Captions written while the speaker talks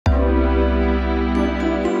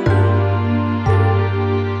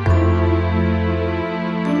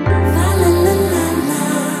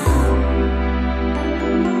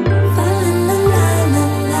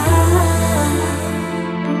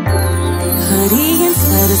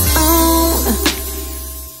its own.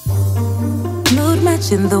 Mood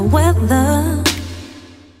matching the weather.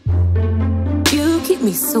 You keep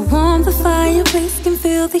me so warm, the fireplace can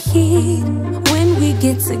feel the heat when we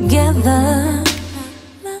get together.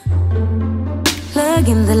 Plug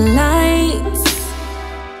in the lights,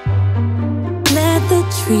 let the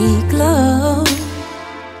tree glow.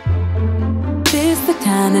 This the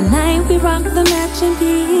kind of night we rock the matching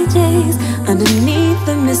PJs underneath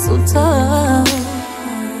the mistletoe.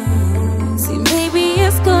 See, baby,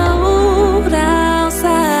 it's cold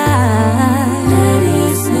outside. Let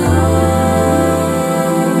it snow.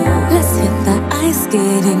 Let's hit the ice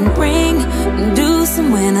skating rink and do some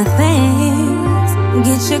winter things.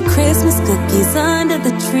 Get your Christmas cookies under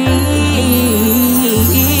the tree.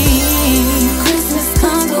 Christmas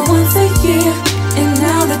comes but once a year, and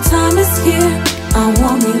now the time is here. I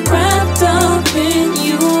want me wrapped up in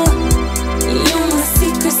you. You're my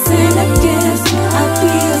secret Santa gift. I'll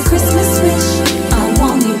be a Christmas wish. I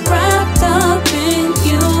want me wrapped up in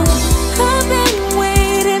you. I've been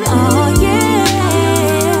waiting all year.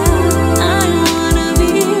 I wanna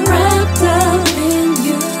be wrapped up in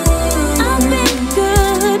you. I've been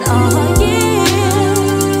good all year.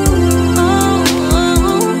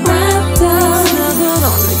 Wrapped up. Snuggled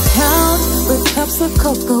on the couch with cups of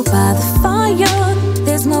cocoa by the fire.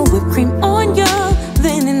 There's more whipped cream on you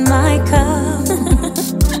than in my cup.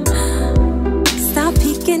 Stop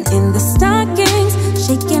peeking in the stockings,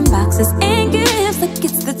 shaking boxes and gifts like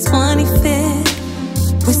it's the 25th.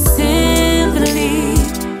 We're simply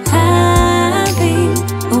having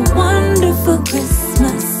a wonderful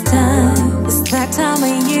Christmas time. It's that time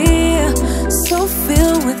of year, so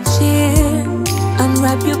filled with cheer.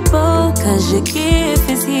 Unwrap your bow, 'cause your gift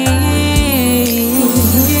is here.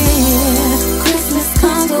 Christmas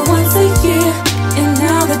comes but once a year, and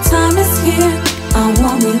now the time is here. I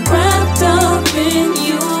want me wrapped up in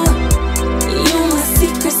you. You're my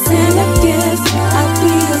secret Santa gift. I'll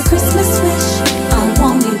be a Christmas wish. I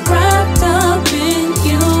want me wrapped up in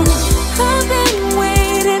you. I've been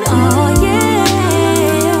waiting all year.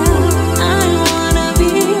 I wanna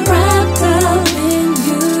be wrapped up in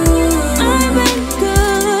you. I've been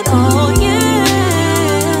good all year.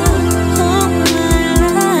 Oh,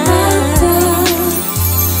 wrapped up.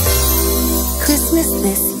 Christmas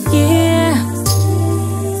this year,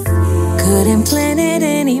 couldn't plan it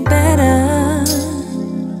any better.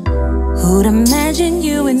 Who'd imagine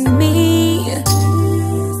you and me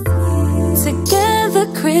together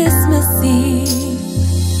Christmas Eve?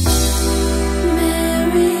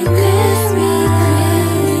 Merry Christmas,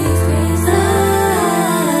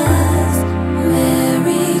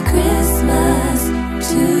 Merry Christmas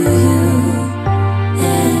to you,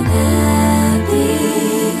 and Happy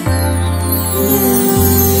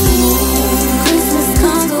New Year. Christmas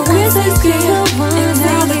comes but once a year, and